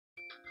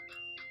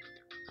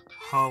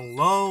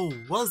Hello,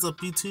 what's up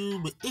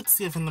YouTube? It's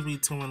the from the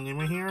B21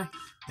 Gamer here,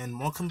 and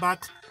welcome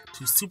back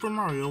to Super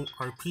Mario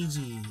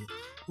RPG,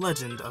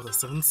 Legend of the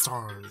Seven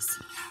Stars.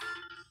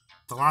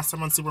 The last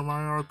time on Super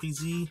Mario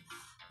RPG,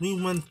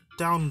 we went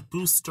down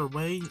Booster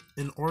Way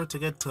in order to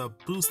get to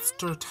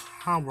Booster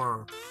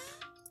Tower,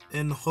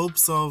 in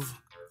hopes of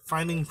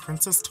finding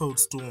Princess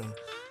Toadstool.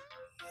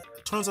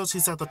 It turns out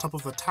she's at the top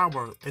of the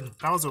tower, and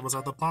Bowser was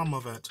at the bottom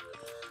of it,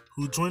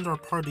 who joined our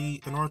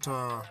party in order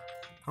to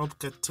help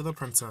get to the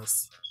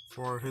princess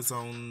for his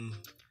own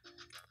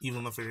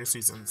evil nefarious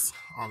reasons,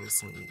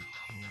 obviously.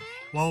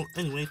 Well,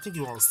 anyway, thank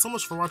you all so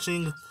much for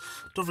watching.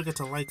 Don't forget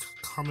to like,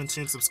 comment,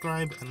 share, and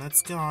subscribe, and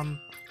let's get on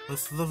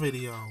with the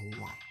video.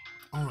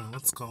 Alright,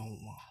 let's go.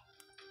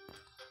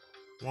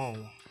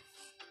 Whoa.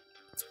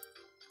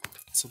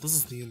 So this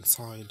is the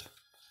inside.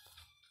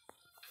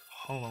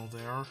 Hello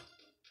there.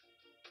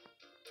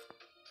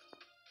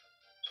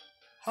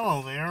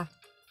 Hello there.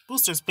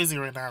 Booster's busy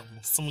right now,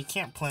 so we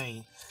can't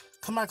play.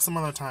 Come back some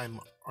other time,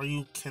 or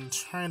you can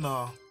try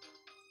to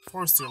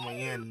force your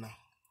way in.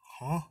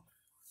 Huh?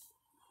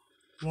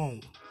 Whoa.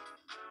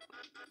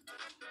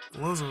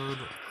 Lizard.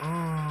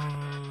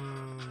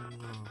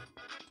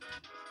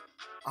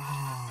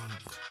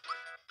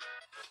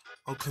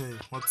 Okay,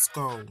 let's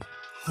go.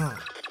 Huh.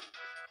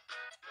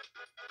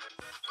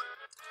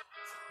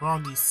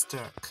 Froggy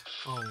stick.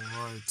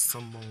 Alright,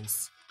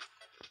 symbols.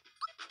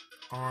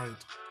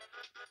 Alright.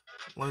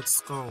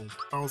 Let's go.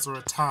 Bowser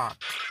attack.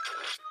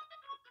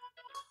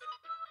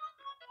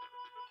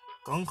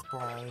 Gunk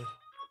ball.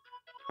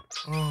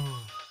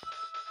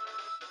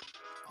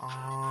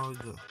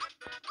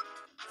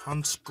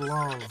 Punch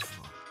glove.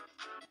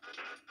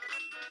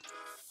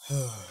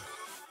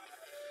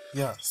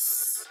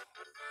 Yes.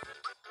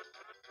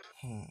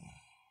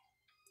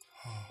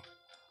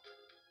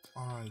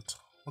 Alright,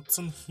 what's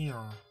in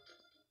here?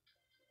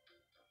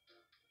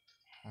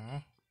 Huh?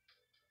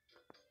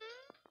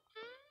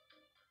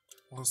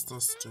 What does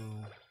this do?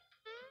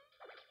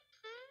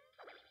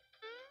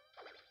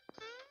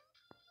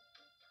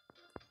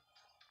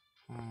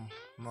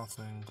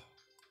 Nothing.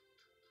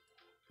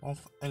 Well,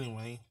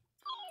 anyway.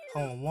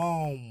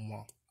 Hello.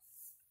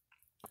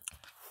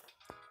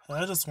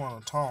 I just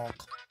want to talk.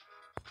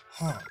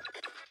 Huh.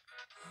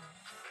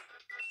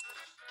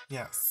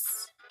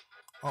 Yes.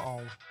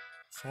 Uh-oh.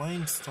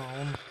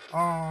 Flamestone.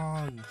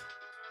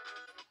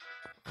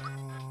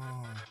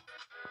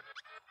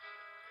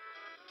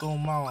 Go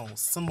Mallow.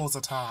 Symbols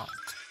attack.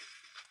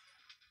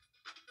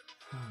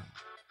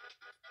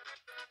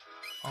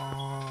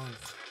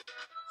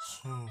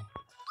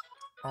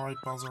 Alright,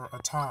 Bowser,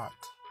 attack.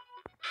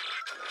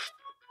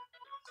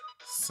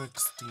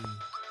 60.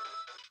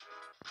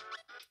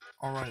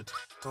 Alright,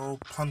 go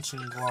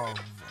punching glove.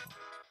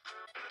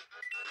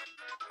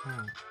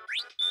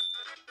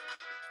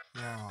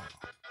 Yeah.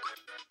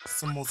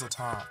 Symbols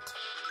attack.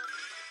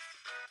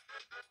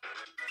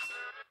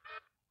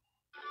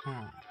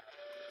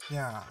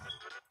 Yeah.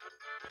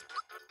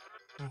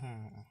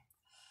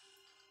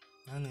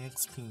 90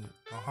 XP.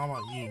 Now how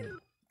about you?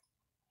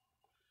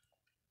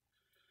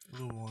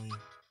 Blue boy.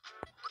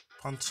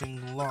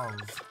 Punching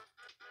love.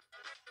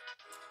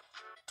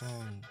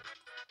 Dang.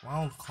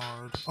 Wild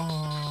card.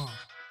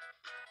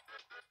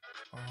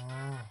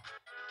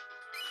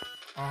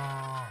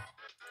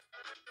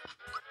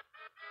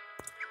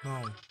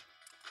 No.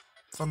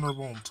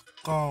 Thunderbolt.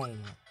 Go.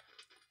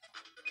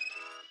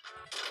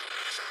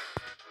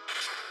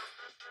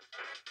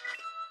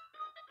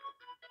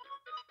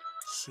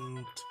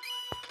 Shoot.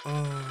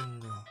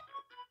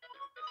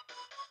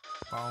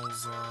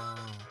 Bowser.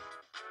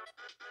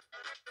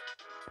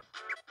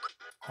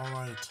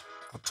 Alright.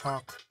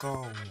 Attack.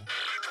 Go.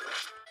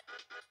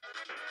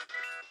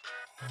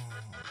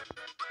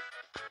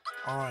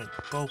 Alright,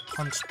 go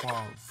punch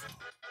glove.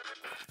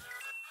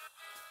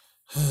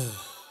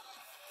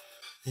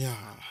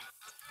 Yeah.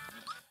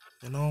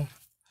 You know,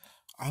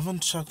 I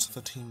haven't checked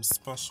the team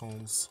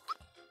specials.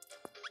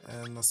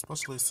 And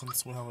especially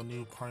since we have a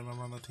new party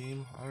member on the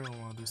team, I really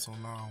want to do so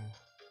now.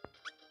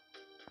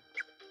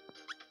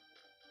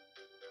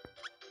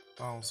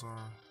 Bowser.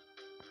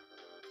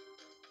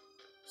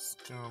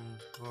 Scare him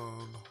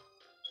good.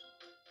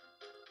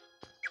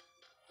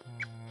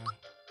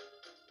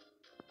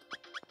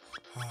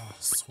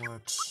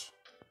 Switch.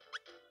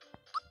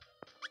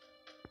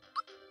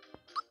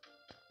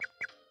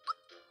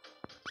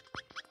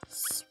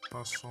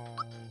 Special.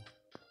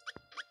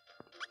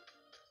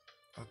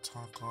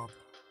 Attack up.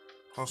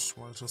 Push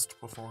way just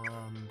before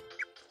end.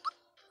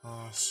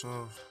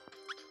 Should've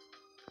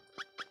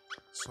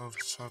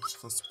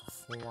checked this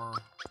before.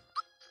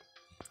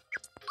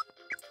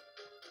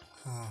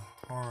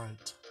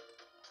 Alright.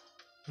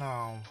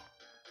 Now,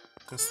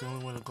 guess the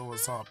only way to go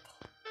is up.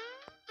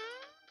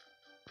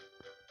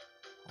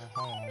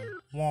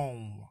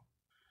 Whoa.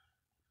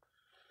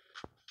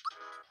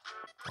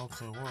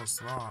 Okay, what is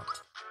that?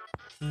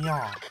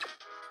 Yeah.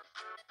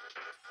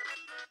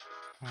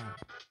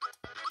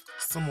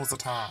 Symbols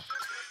attack.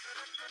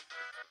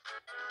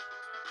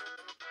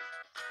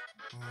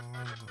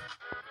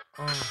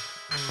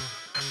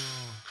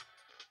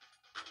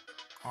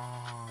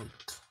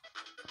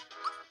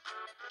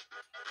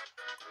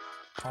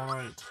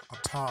 Alright,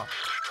 attack.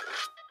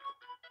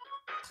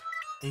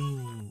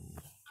 Aim.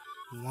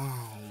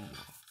 Wow.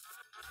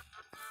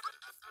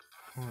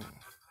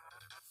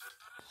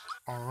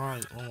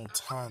 Alright, level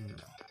 10.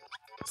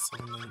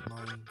 7, 8,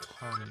 9,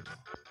 10.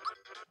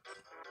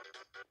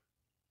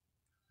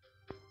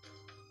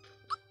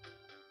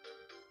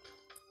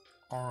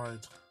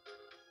 Alright,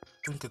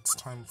 I think it's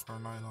time for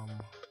an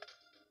item.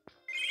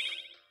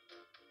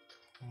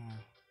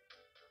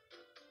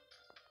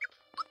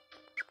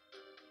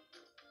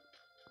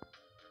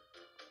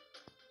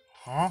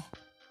 Huh?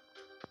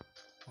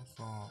 What's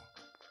that?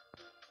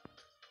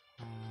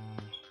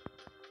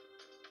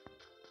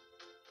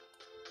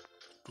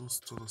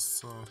 Boost to the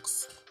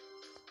 6th.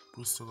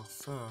 Boost to the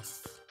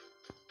 5th.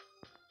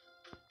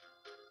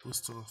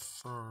 Boost to the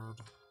 3rd.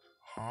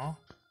 Huh?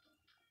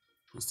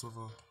 Boost to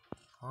the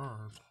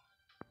 3rd.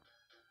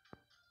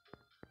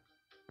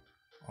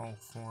 Oh,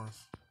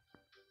 4th.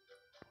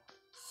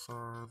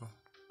 3rd.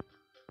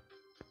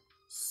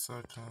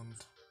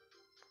 2nd.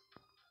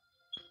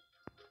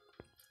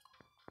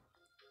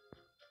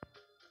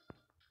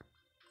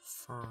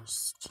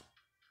 1st.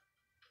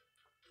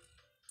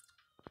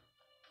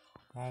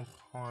 Well,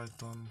 alright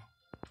then.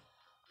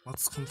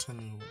 Let's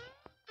continue.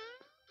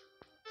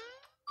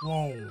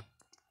 Whoa!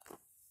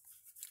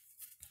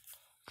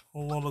 A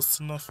lot of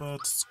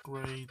sniffets,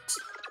 great.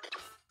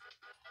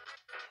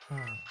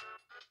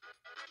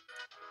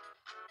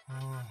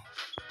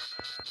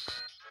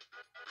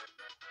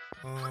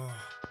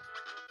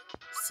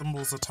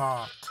 Symbols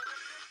attack.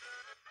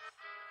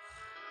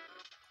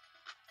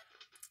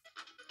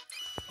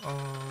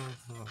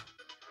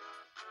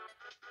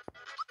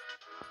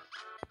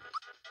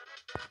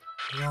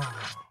 Yeah.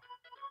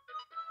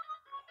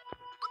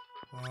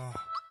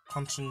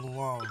 Punching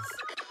love.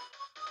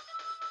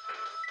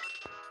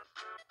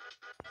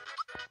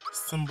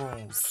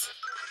 Symbols.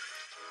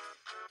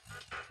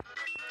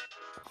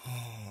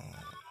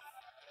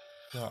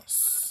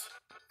 Yes.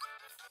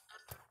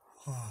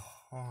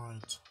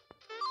 Alright.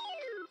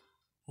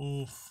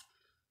 Oof.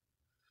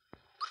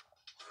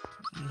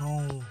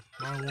 No,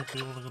 I won't be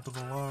able to get to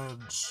the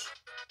ledge.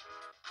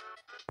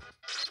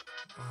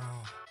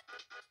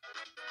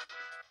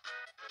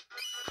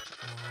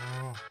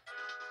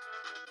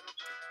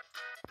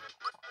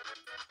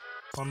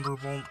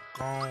 Thunderbolt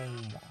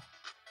gone.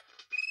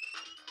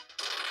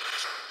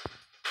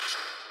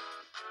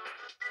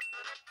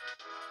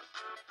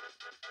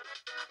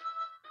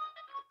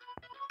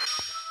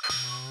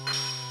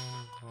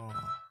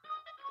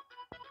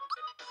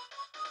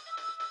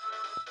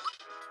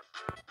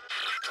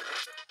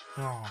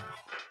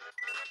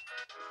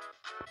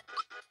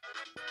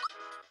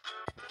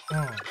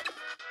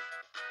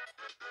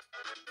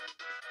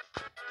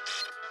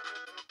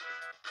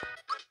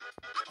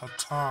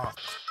 Attack.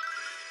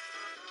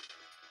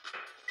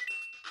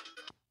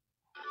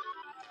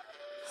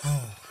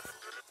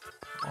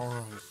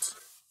 Alright.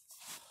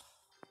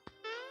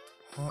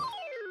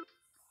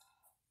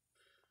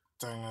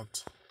 Dang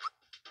it.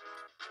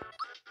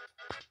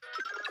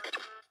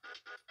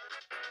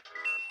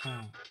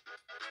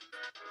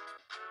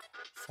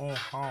 Full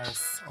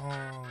house.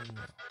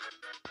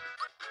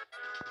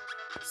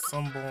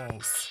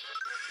 Symbols.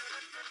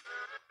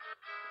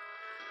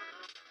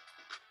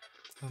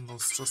 And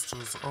those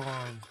sisters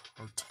are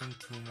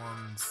tanky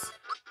ones.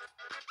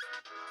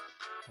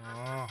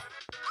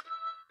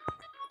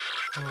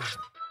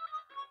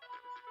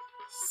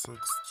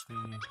 60.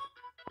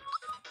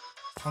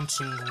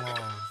 Punching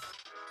glove.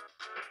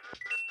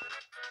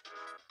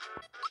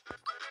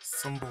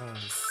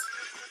 Symbols.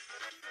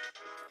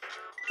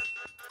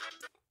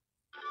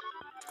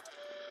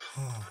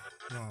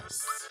 Yes.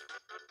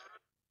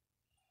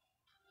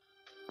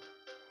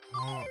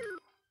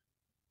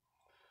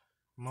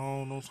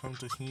 No, no time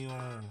to heal.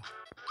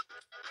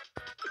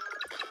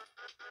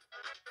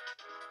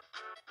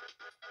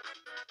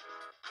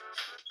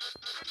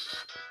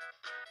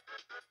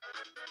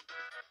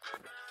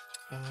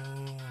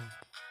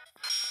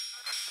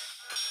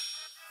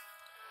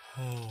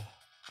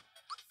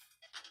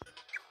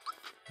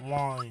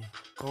 Why?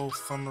 Go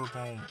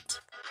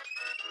Thunderbolt.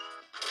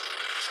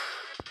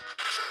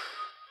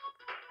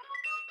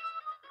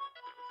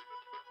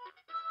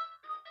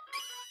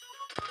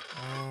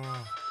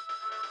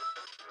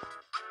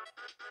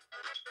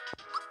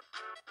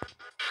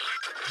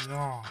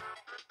 Yeah.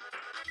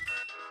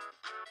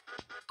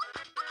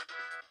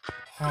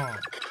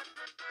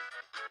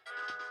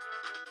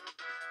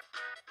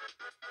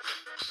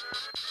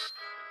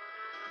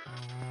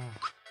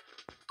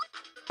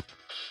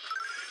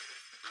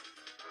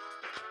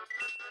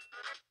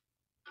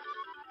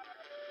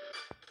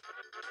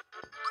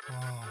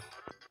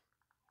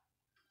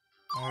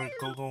 Alright,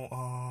 go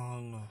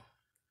on.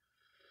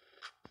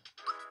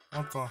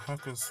 What the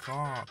heck is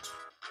that?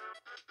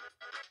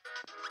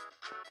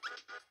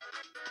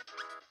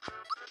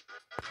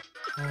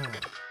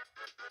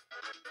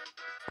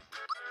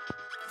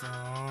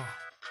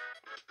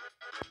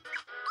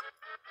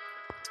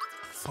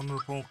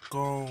 Thunderbolt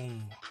go.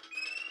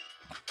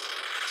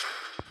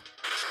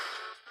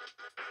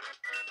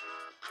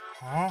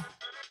 Huh?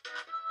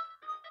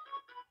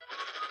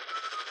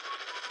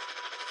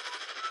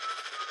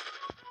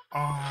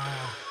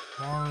 Ah,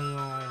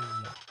 Mario.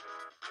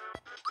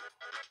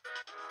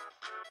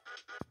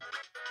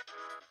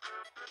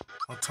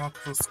 Attack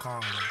the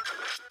sky.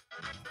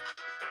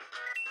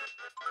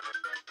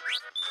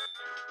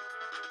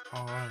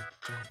 Alright,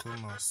 thank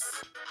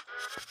goodness.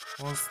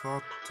 What's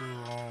that do?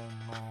 Oh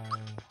no.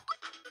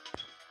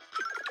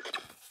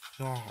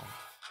 Yeah.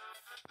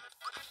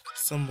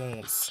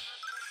 Symbols.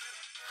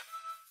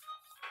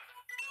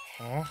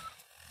 Huh?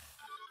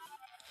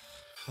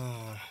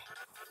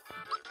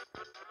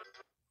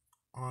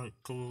 Alright,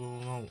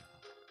 go.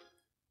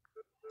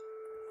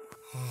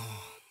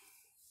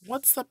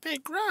 What's the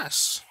big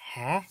rush?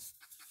 Huh?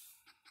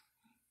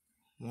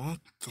 What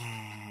the?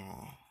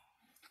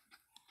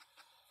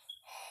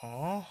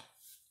 Huh?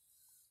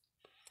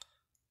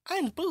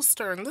 I'm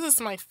Booster, and this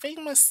is my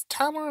famous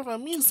Tower of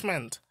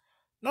Amusement.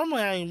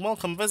 Normally, I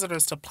welcome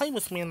visitors to play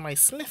with me in my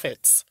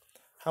sniffets.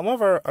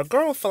 However, a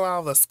girl fell out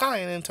of the sky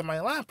and into my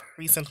lap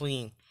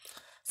recently.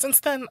 Since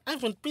then,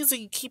 I've been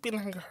busy keeping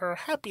her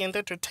happy and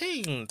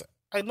entertained.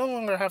 I no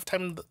longer have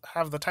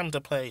the time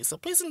to play, so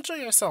please enjoy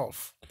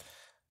yourself.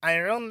 At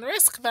your own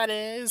risk, that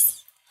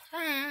is.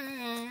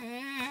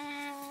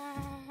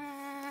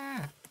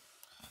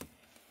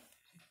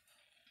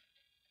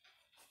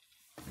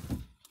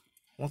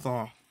 What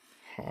the?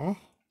 Huh?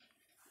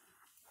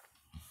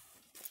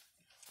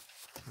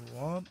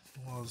 What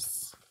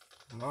was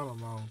that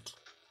amount?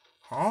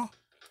 Huh?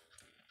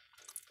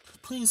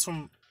 Please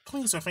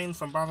refrain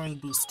from bothering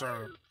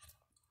Booster.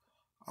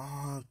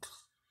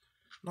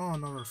 Not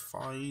another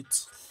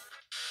fight.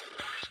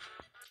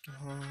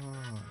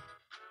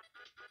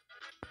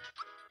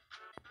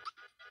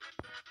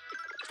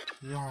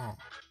 Yeah.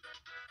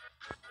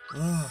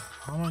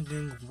 How am I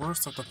getting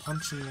worse at the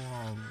punching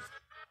log?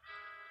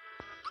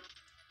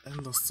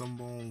 And the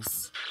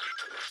symbols.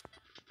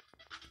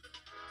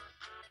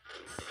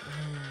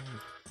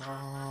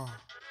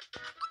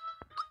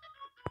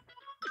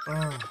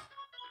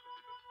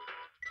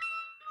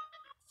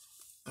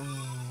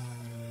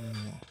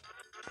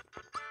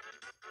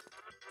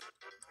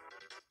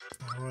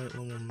 Alright,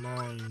 level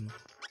 9.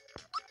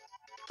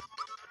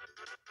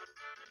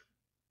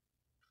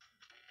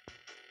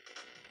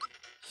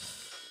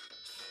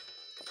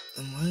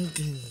 Am I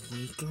getting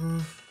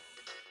weaker?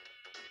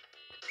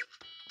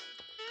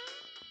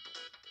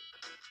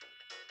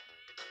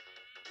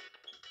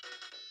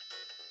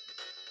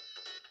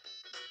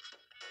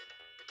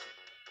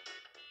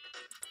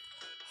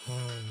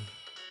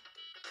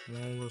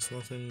 Well, there's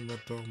nothing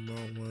but down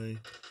that way.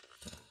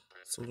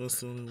 So that's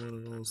the only way to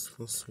go is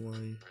this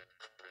way.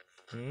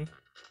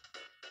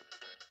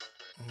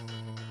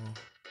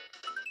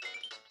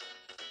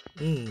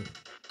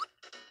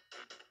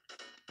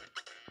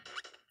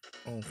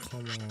 Oh,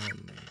 come on.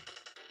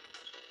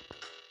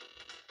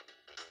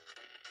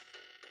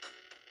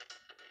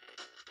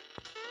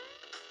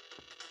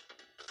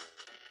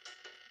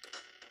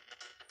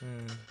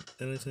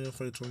 Anything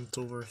if I jumped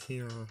over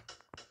here?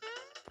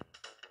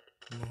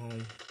 No.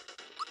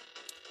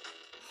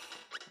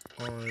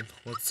 Alright,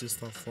 let's use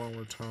that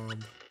flower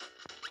tab.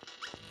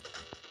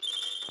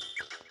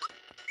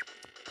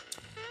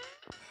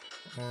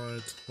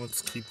 Alright,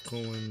 let's keep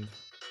going.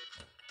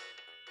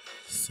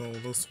 So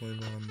this way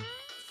then.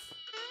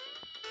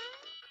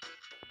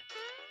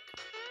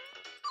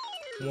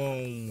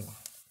 Whoa.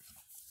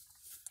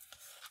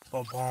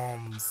 The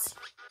bombs.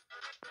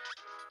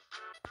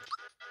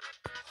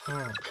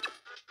 Huh.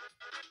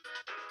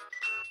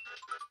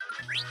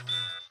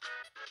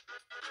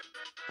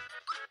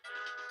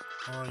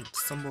 Alright,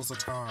 symbols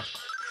attack.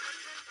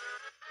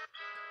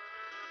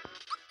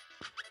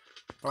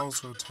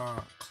 Bowser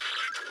attack.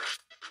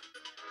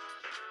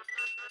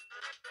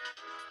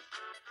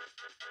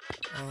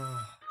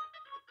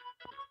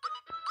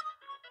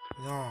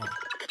 Yeah.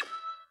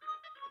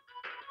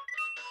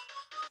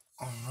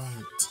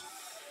 Alright.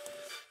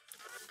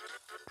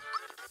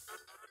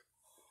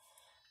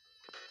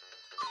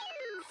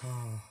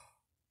 Oh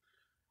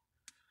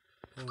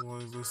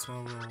boy, this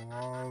one will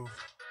love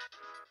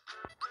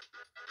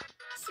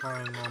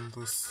flying on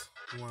this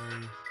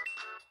way.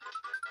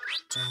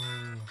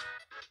 Dang.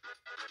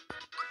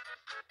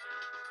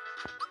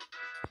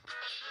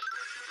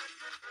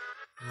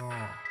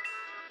 Yeah.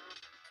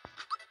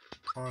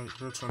 Alright,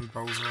 your turn,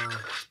 Bowser.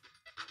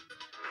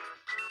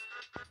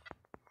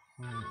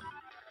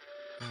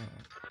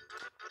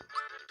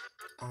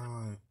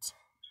 Alright.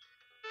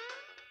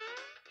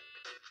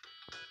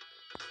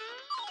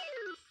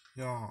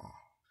 Yeah.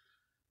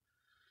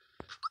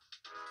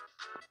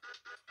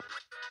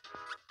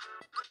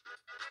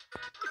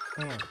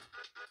 Yeah.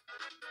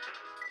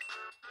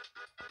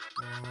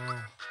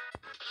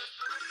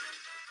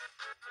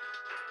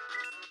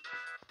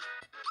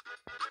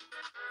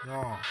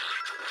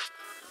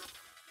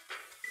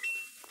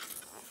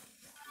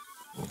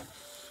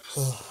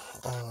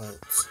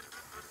 Alright.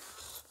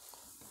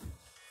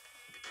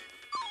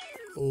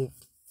 Oh,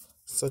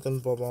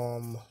 second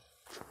bomb.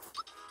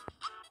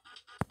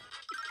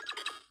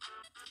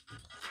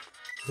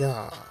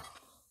 Yeah.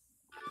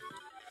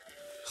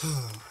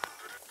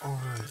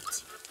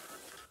 Alright.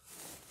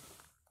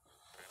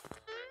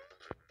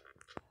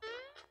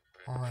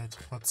 Alright,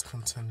 let's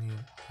continue.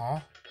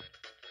 Huh?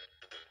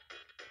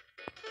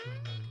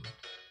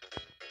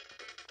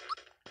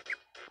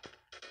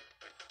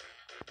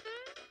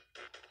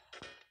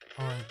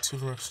 Alright, 2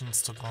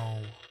 directions to go.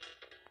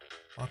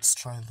 Let's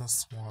try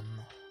this one.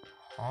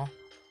 Huh?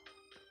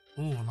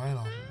 Ooh, an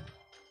item.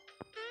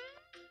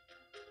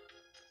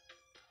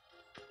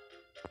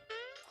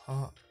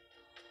 Huh?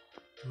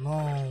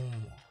 No.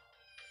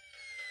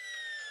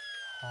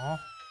 Huh?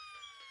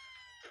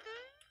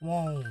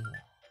 Whoa.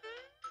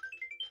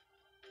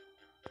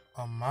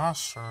 A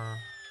masher.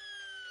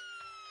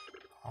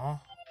 Huh?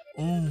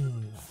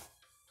 Ooh.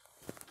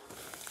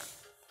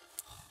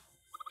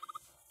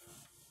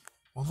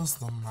 What does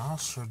the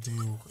masher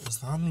do? Is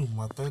that a new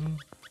weapon?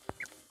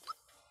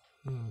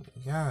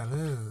 Yeah, it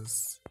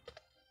is.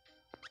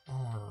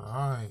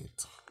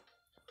 Alright.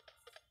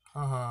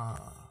 Haha.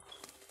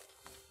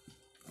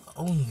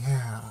 Oh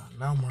yeah,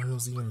 now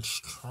Mario's even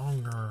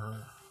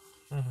stronger.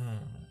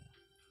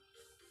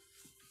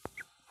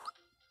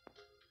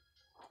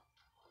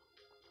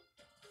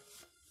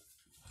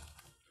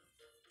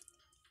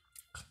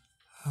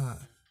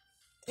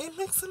 It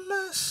makes a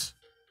mash.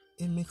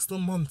 It makes the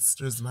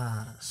monsters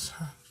mash.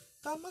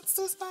 The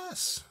monsters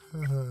mash.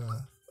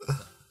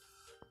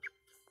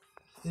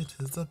 It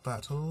is a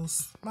battle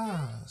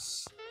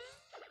smash.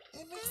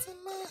 It makes it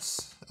mash.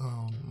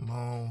 Oh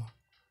no.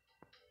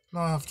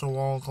 Now I have to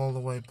walk all the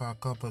way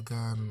back up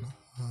again.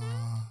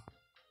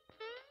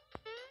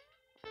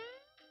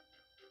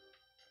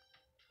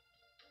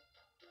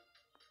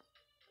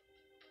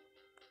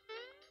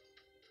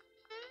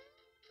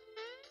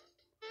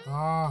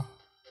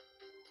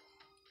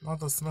 Not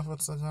the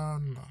sniffets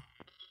again.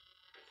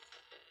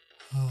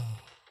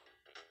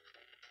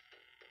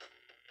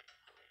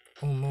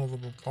 Oh no,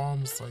 the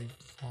bombs I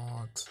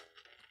fought.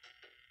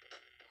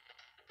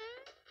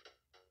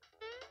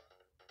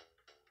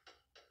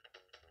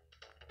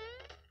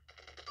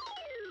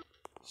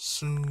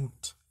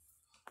 Shoot.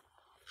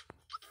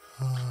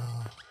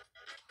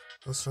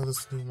 Let's try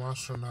this new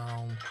masher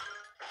now.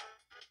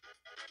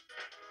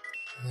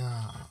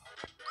 Yeah.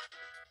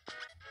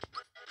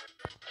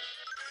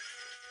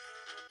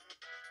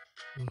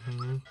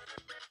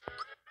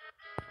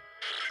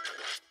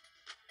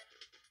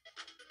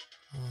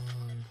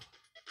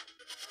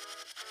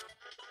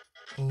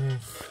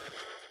 Oof.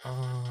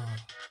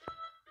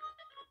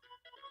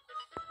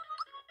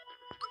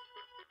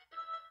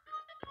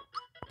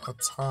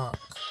 Attack.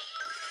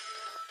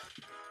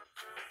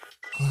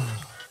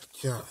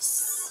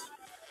 Yes.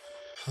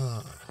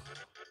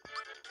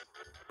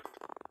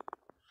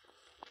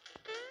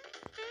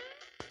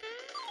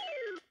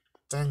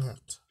 Dang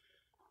it.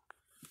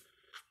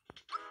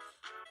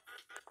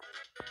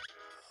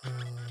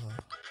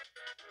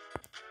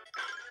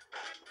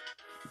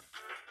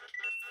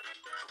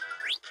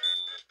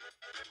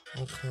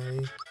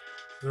 Okay.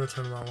 Your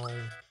turn, Mallow.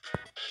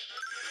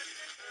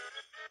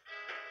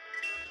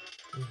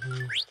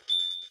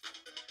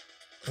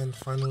 And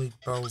finally,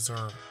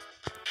 Bowser.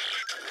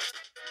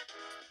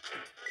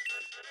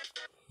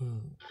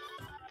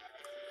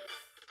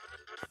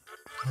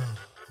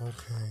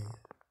 Okay.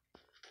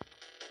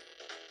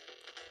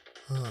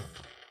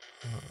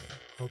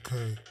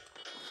 Okay.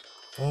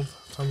 Well,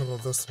 time to go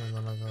this way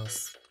then, I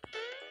guess.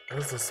 What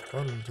does this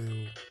button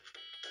do?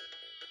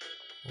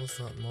 What's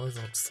that noise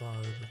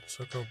outside?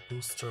 Check out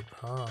Booster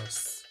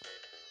Pass.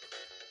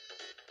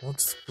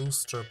 What's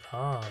Booster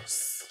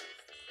Pass?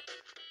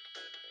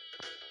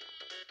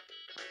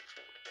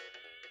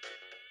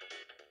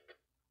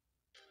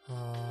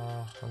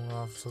 I'm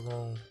gonna have to go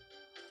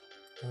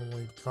all the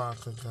way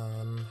back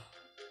again.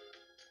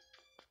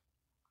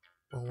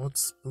 But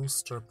what's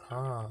Booster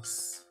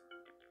Pass?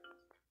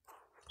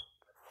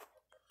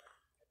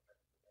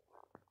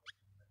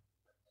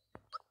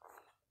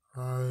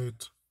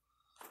 Right.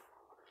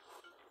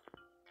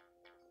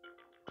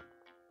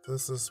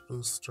 This is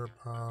Booster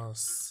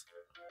Pass.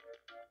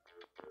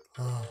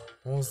 What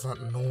was that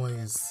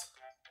noise?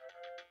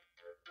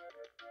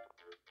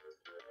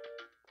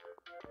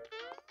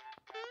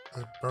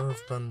 It better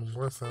have been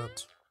worth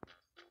it.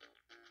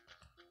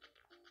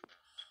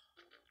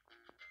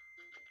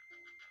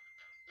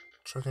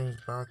 Checking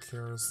back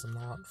here is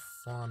not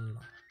fun.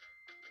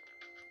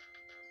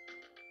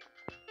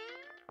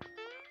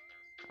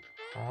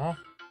 Huh?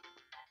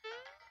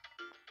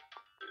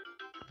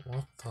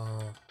 What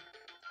the?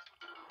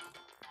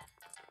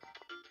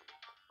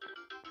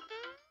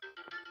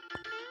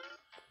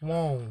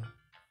 Whoa.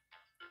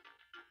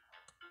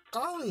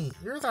 Golly,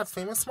 you're that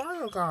famous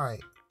Mario guy.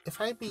 If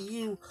I beat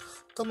you,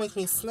 they'll make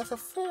me sniff a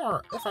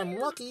 4 if I'm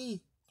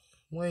lucky.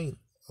 Wait.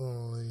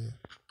 Oh, yeah.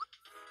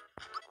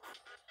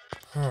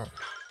 Huh.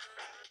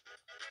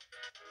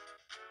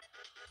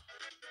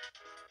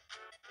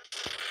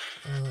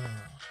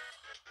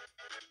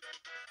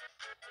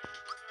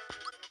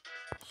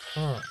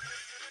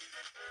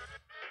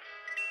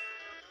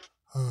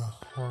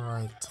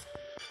 Alright.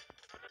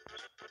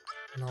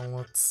 Now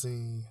let's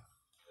see.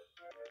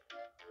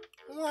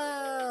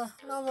 Wow,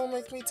 now they'll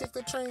make me take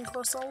the training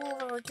course all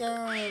over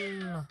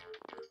again.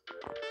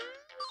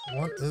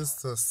 What is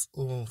this?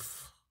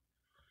 Oof.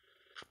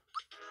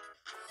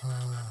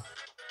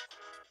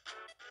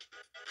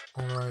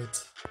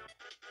 Alright.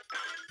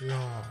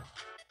 Yeah.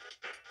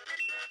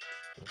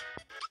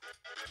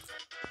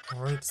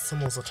 Alright,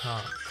 symbols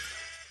attack.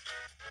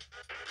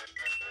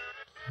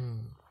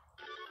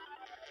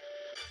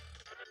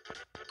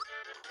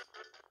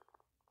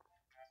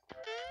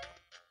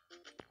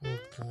 Oh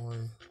boy.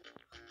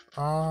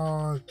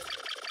 Ah.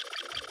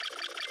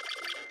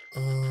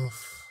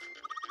 Oof.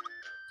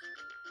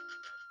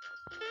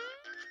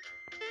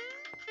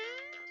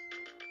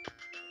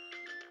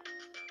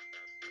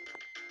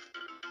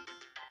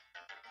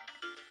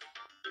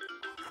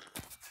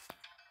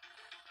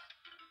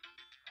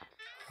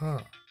 Huh.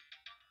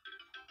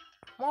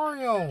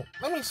 Mario,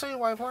 let me show you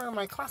what I've learned in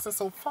my classes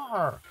so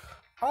far.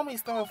 I'll be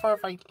still far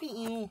if I beat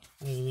you.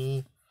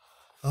 Maybe.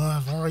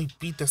 I've already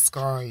beat this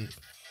guy.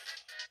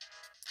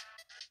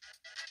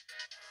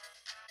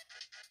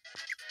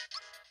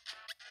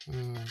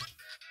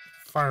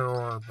 Fire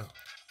orb.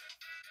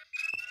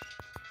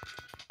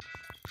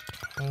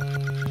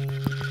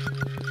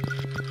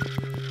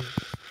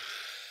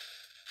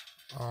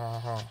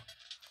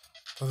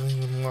 Doesn't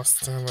even less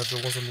damage.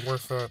 It wasn't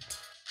worth it.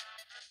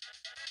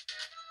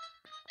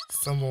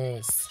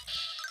 Symbols.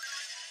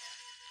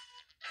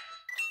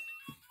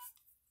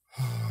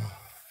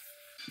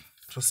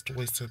 Just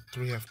wasted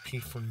 3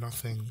 FP for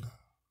nothing.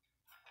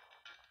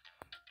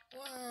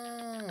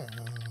 Yeah.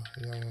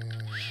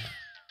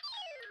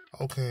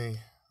 Okay.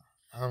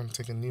 I haven't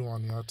taken new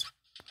one yet.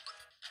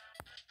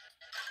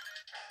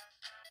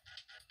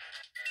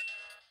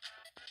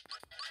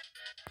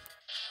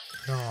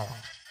 Yeah.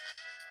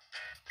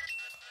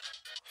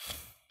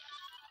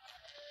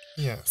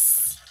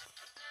 Yes.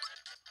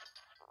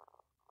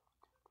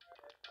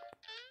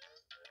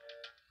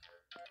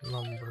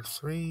 Number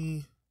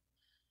 3.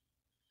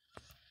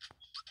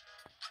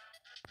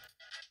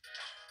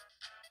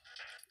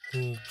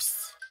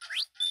 Oops.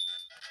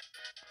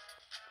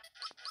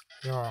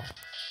 Yeah.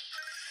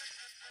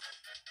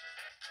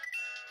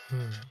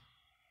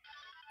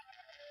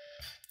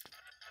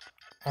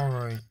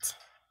 Alright.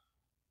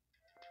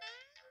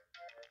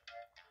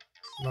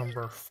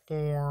 Number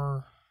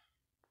 4.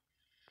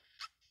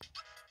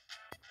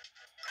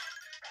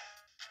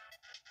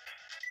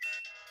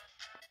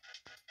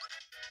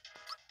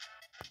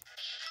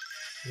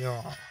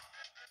 Yeah.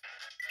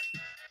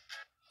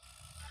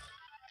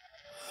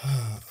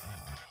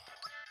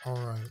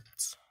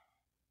 Alright.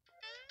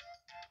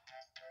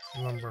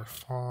 Number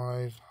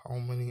 5. How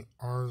many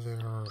are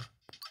there?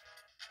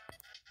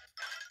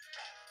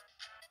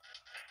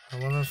 I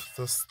wonder if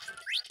this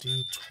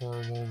detour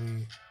will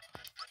be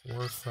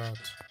worth it.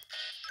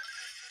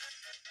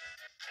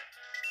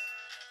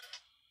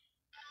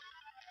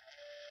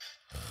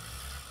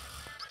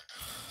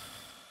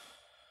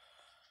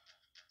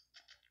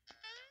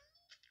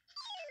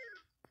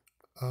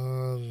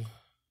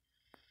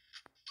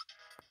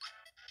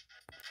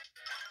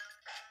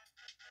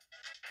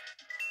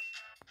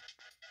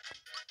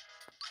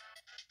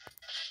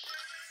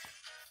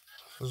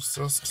 There's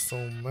just so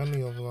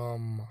many of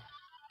them.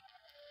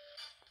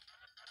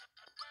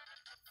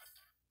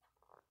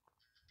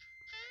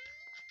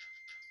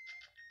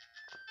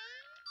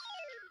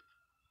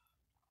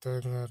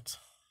 Dang it.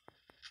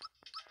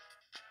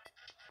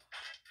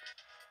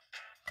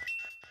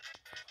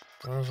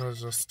 What if I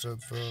just did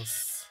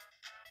this?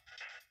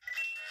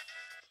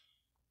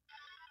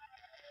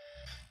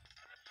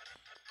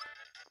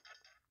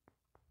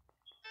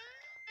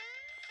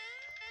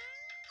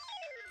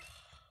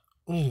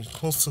 Ooh,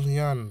 close to the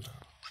end.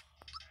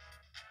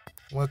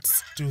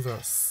 Let's do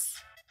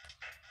this.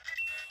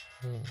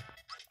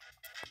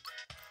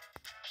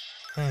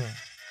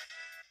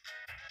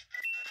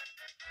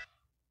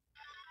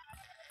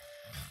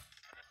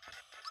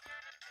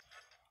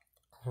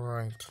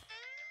 Alright.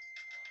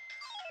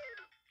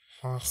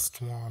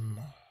 Last one.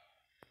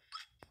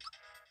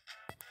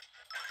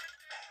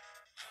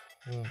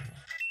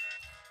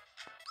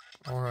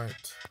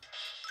 Alright.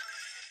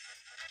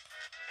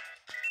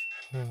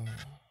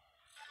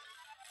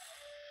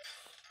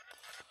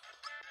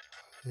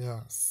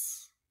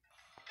 Yes.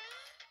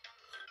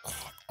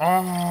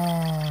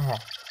 Ah!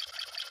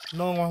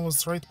 No, I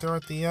was right there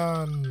at the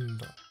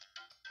end.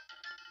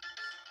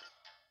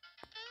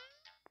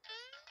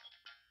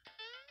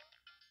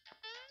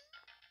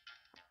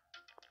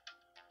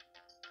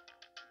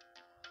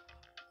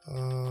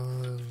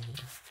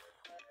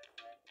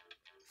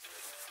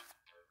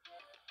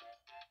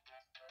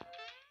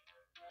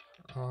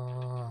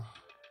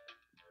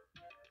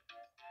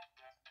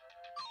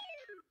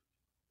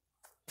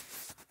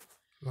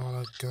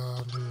 Not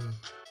again.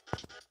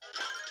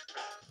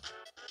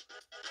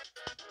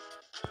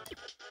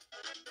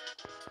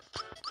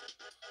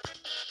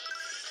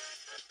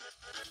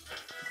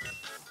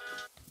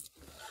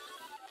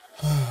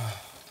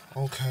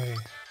 Okay.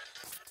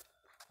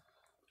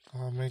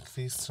 I'll make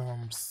these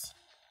jumps.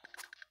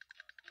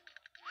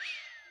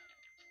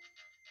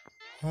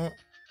 Huh?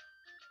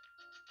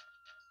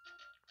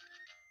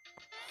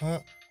 Huh?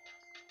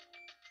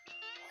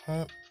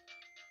 Huh?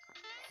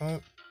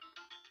 Hup.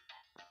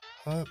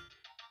 Hup.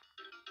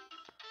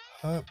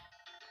 Hup.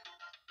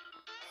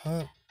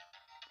 Hup.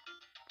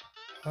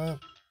 Hup.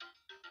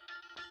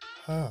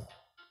 Hup.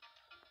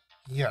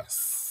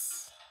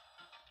 Yes.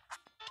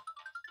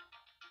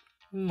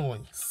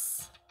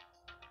 Nice.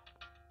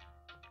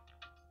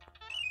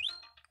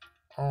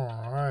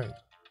 Alright.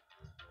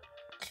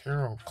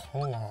 Carol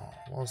Cola.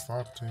 What does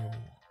that do?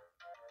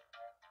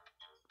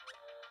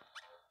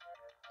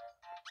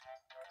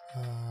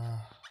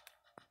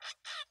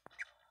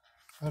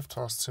 I've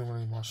tossed too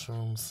many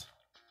mushrooms.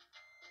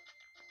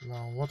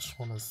 Now, which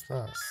one is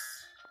this?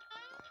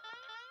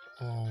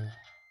 Oh.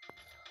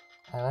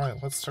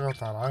 Alright, let's check out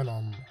that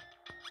item.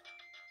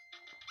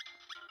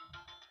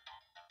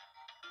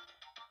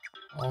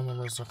 All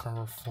numbers are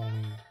covered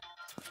fully.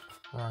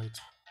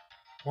 Right.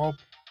 Well,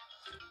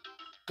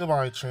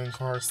 goodbye, train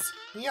cars.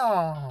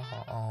 Yeah.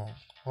 Oh.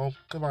 Well,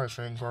 goodbye,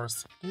 train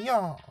cars.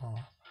 Yeah.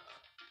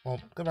 Well,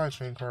 goodbye,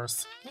 train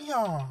cars.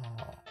 Yeah.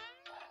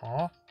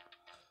 Huh?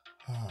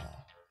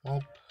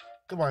 Well,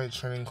 goodbye,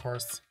 training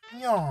course.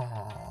 Yeah.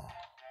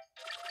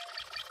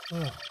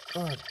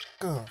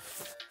 Good.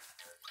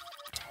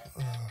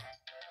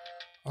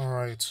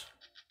 Alright.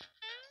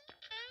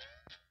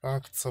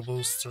 Back to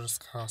Booster's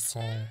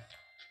Castle.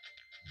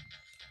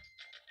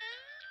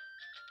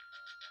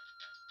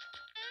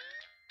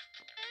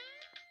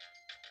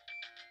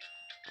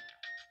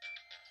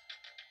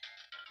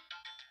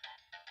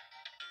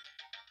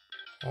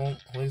 Well,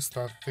 at least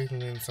that thing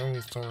means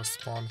enemies don't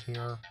respawn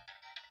here.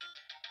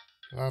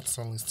 That's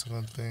at least a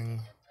good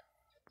thing.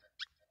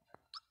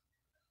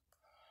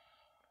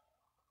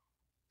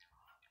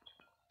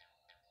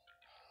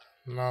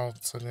 Now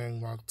to getting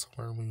back to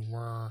where we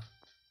were.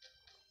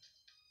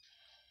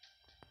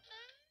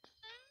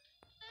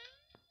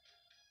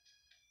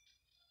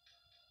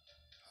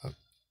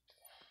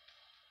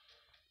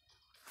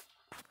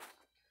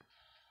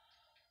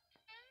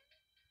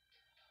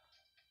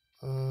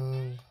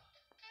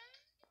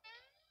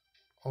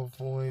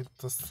 Avoid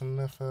the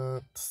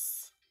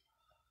sniffets.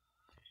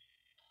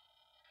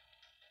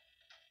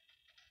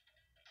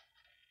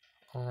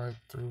 Alright,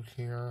 through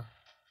here.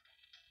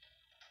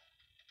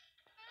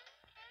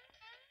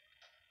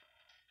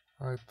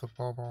 Right, the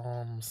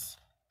bombs.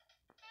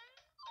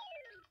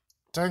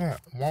 Dang it,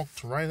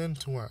 walked right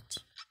into it.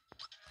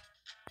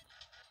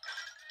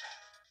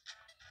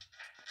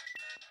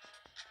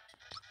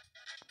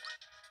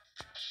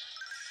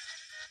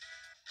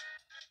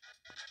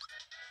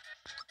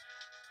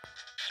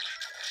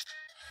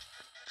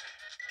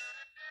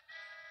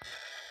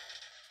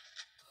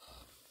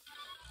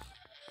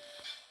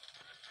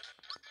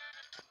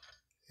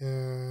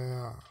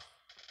 Yeah.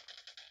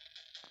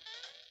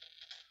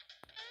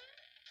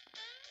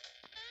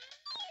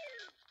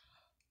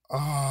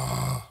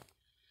 Ah.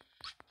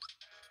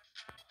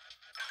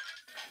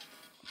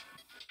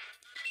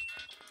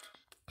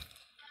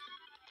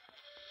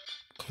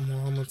 Come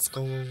on, let's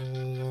go.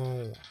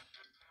 Ooh,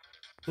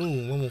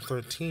 level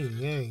 13,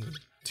 yay.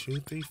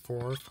 2, 3,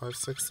 4, 5,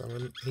 6,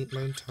 7, 8,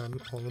 9,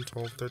 10, 11,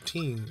 12,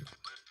 13.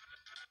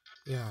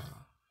 Yeah.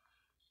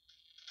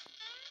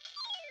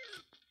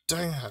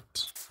 Dang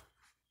it.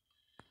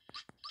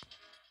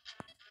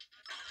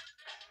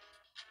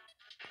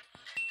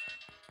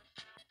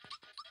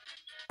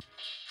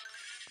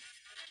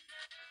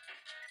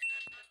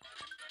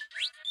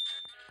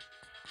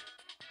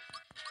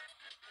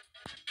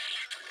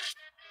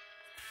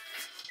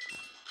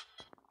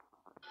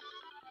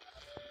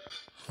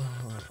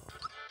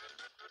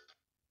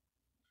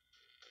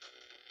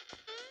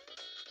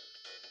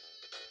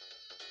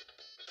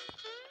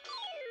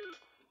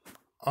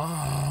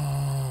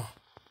 Ah.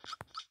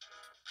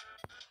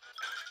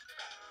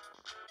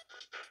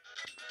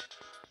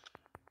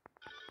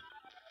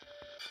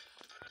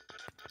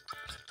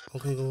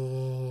 Okay,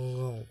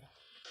 go.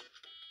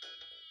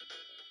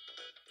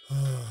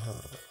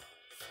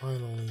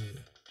 Finally.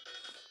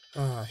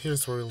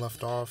 Here's where we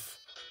left off.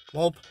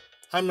 Well,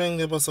 I'm ending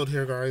the episode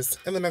here, guys.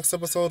 In the next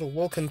episode,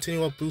 we'll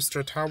continue up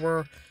Booster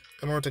Tower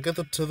in order to get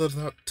to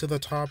the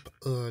top.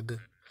 In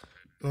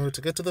order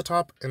to get to the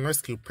top and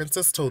rescue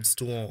Princess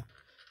Toadstool.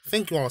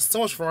 Thank you all so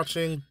much for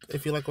watching.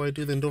 If you like what I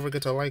do, then don't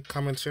forget to like,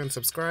 comment, share, and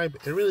subscribe.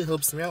 It really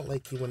helps me out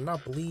like you would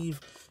not believe.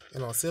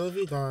 And I'll see all of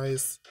you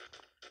guys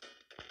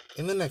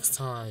in the next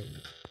time.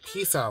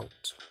 Peace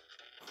out.